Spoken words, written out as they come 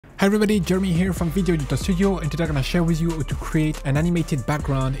Hi everybody, Jeremy here from Video Editor Studio, and today I'm going to share with you how to create an animated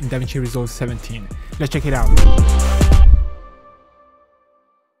background in Davinci Resolve 17. Let's check it out.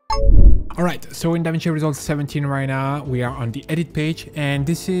 Alright, so in Davinci Resolve 17 right now, we are on the edit page, and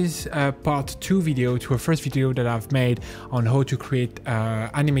this is a part 2 video to a first video that I've made on how to create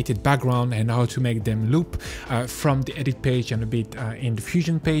animated background and how to make them loop from the edit page and a bit in the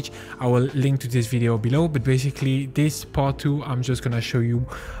Fusion page. I will link to this video below, but basically this part 2, I'm just gonna show you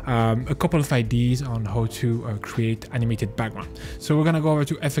a couple of ideas on how to create animated background. So we're gonna go over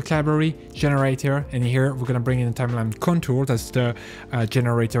to Effect Library, Generator, and here we're gonna bring in the timeline contour. That's the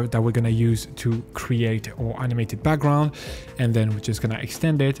generator that we're gonna use to create our animated background, and then we're just gonna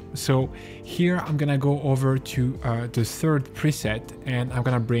extend it. So here I'm gonna go over to the third preset, and I'm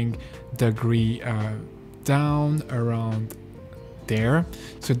gonna bring degree down around there.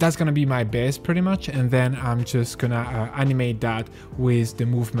 So that's gonna be my base pretty much, and then I'm just gonna animate that with the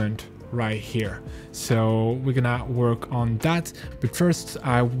movement right here. So we're gonna work on that, but first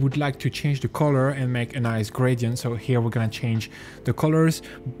I would like to change the color and make a nice gradient. So here we're gonna change the colors,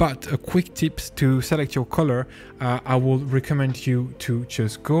 but a quick tips to select your color. I will recommend you to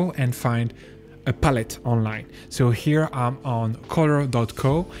just go and find a palette online. So here I'm on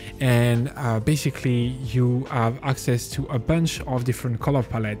color.co, and basically you have access to a bunch of different color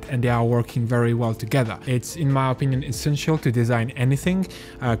palette, and they are working very well together. It's, in my opinion, essential to design anything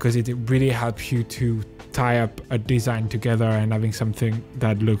because it really helps you to tie up a design together and having something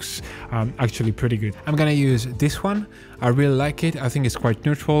that looks actually pretty good. I'm gonna use this one. I really like it. I think it's quite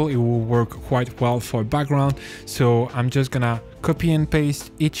neutral. It will work quite well for background. So I'm just gonna copy and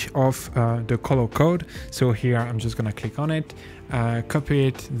paste each of the color code. So here I'm just gonna click on it, copy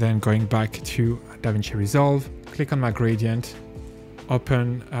it, then going back to Davinci Resolve, click on my gradient,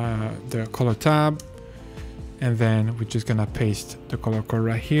 open the color tab, and then we're just gonna paste the color code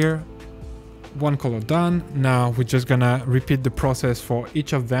right here. One color done. Now we're just gonna repeat the process for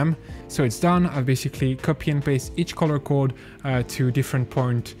each of them. So it's done. I basically copy and paste each color code to different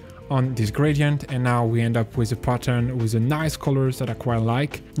point on this gradient, and now we end up with a pattern with a nice colors that I quite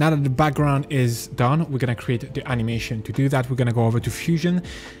like. Now that the background is done, we're gonna create the animation. To do that, we're gonna go over to Fusion.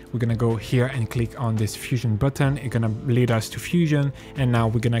 We're gonna go here and click on this Fusion button. It's gonna lead us to Fusion, and now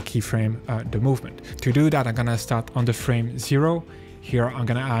we're gonna keyframe the movement. To do that, I'm gonna start on the frame 0. Here I'm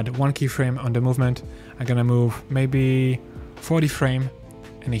gonna add one keyframe on the movement. I'm gonna move maybe 40 frame,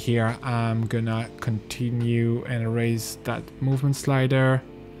 and here I'm gonna continue and raise that movement slider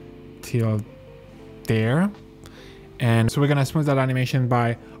till there. And so we're gonna smooth that animation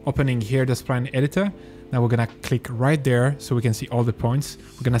by opening here the spline editor. Now we're gonna click right there so we can see all the points.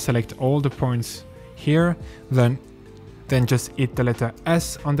 We're gonna select all the points here, then just hit the letter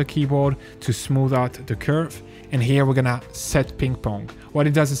S on the keyboard to smooth out the curve. And here we're gonna set ping pong. What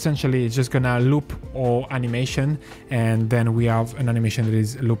it does essentially is just gonna loop our animation, and then we have an animation that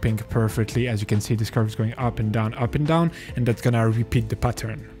is looping perfectly. As you can see, this curve is going up and down, and that's gonna repeat the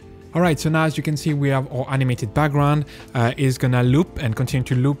pattern. Alright, so now as you can see, we have our animated background is gonna loop and continue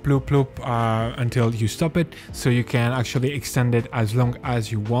to loop until you stop it. So you can actually extend it as long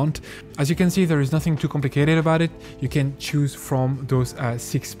as you want. As you can see, there is nothing too complicated about it. You can choose from those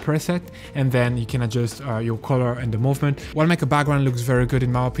 6 presets, and then you can adjust your color and the movement. What makes a background looks very good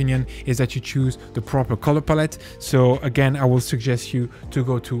in my opinion is that you choose the proper color palette. So again, I will suggest you to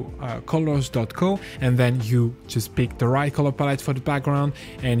go to colors.co, and then you just pick the right color palette for the background,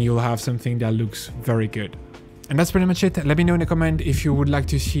 and you'll have something that looks very good. And that's pretty much it. Let me know in the comment if you would like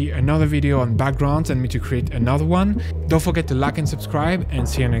to see another video on backgrounds and me to create another one. Don't forget to like and subscribe, and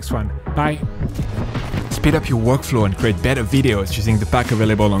see you next one. Bye. Speed up your workflow and create better videos using the pack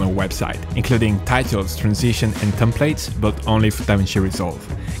available on our website, including titles, transition, and templates, but only for Davinci Resolve.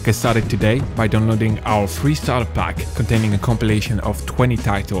 Get started today by downloading our free starter pack containing a compilation of 20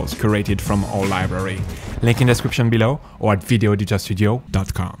 titles curated from our library. Link in the description below or at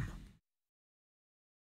videoeditorstudio.com.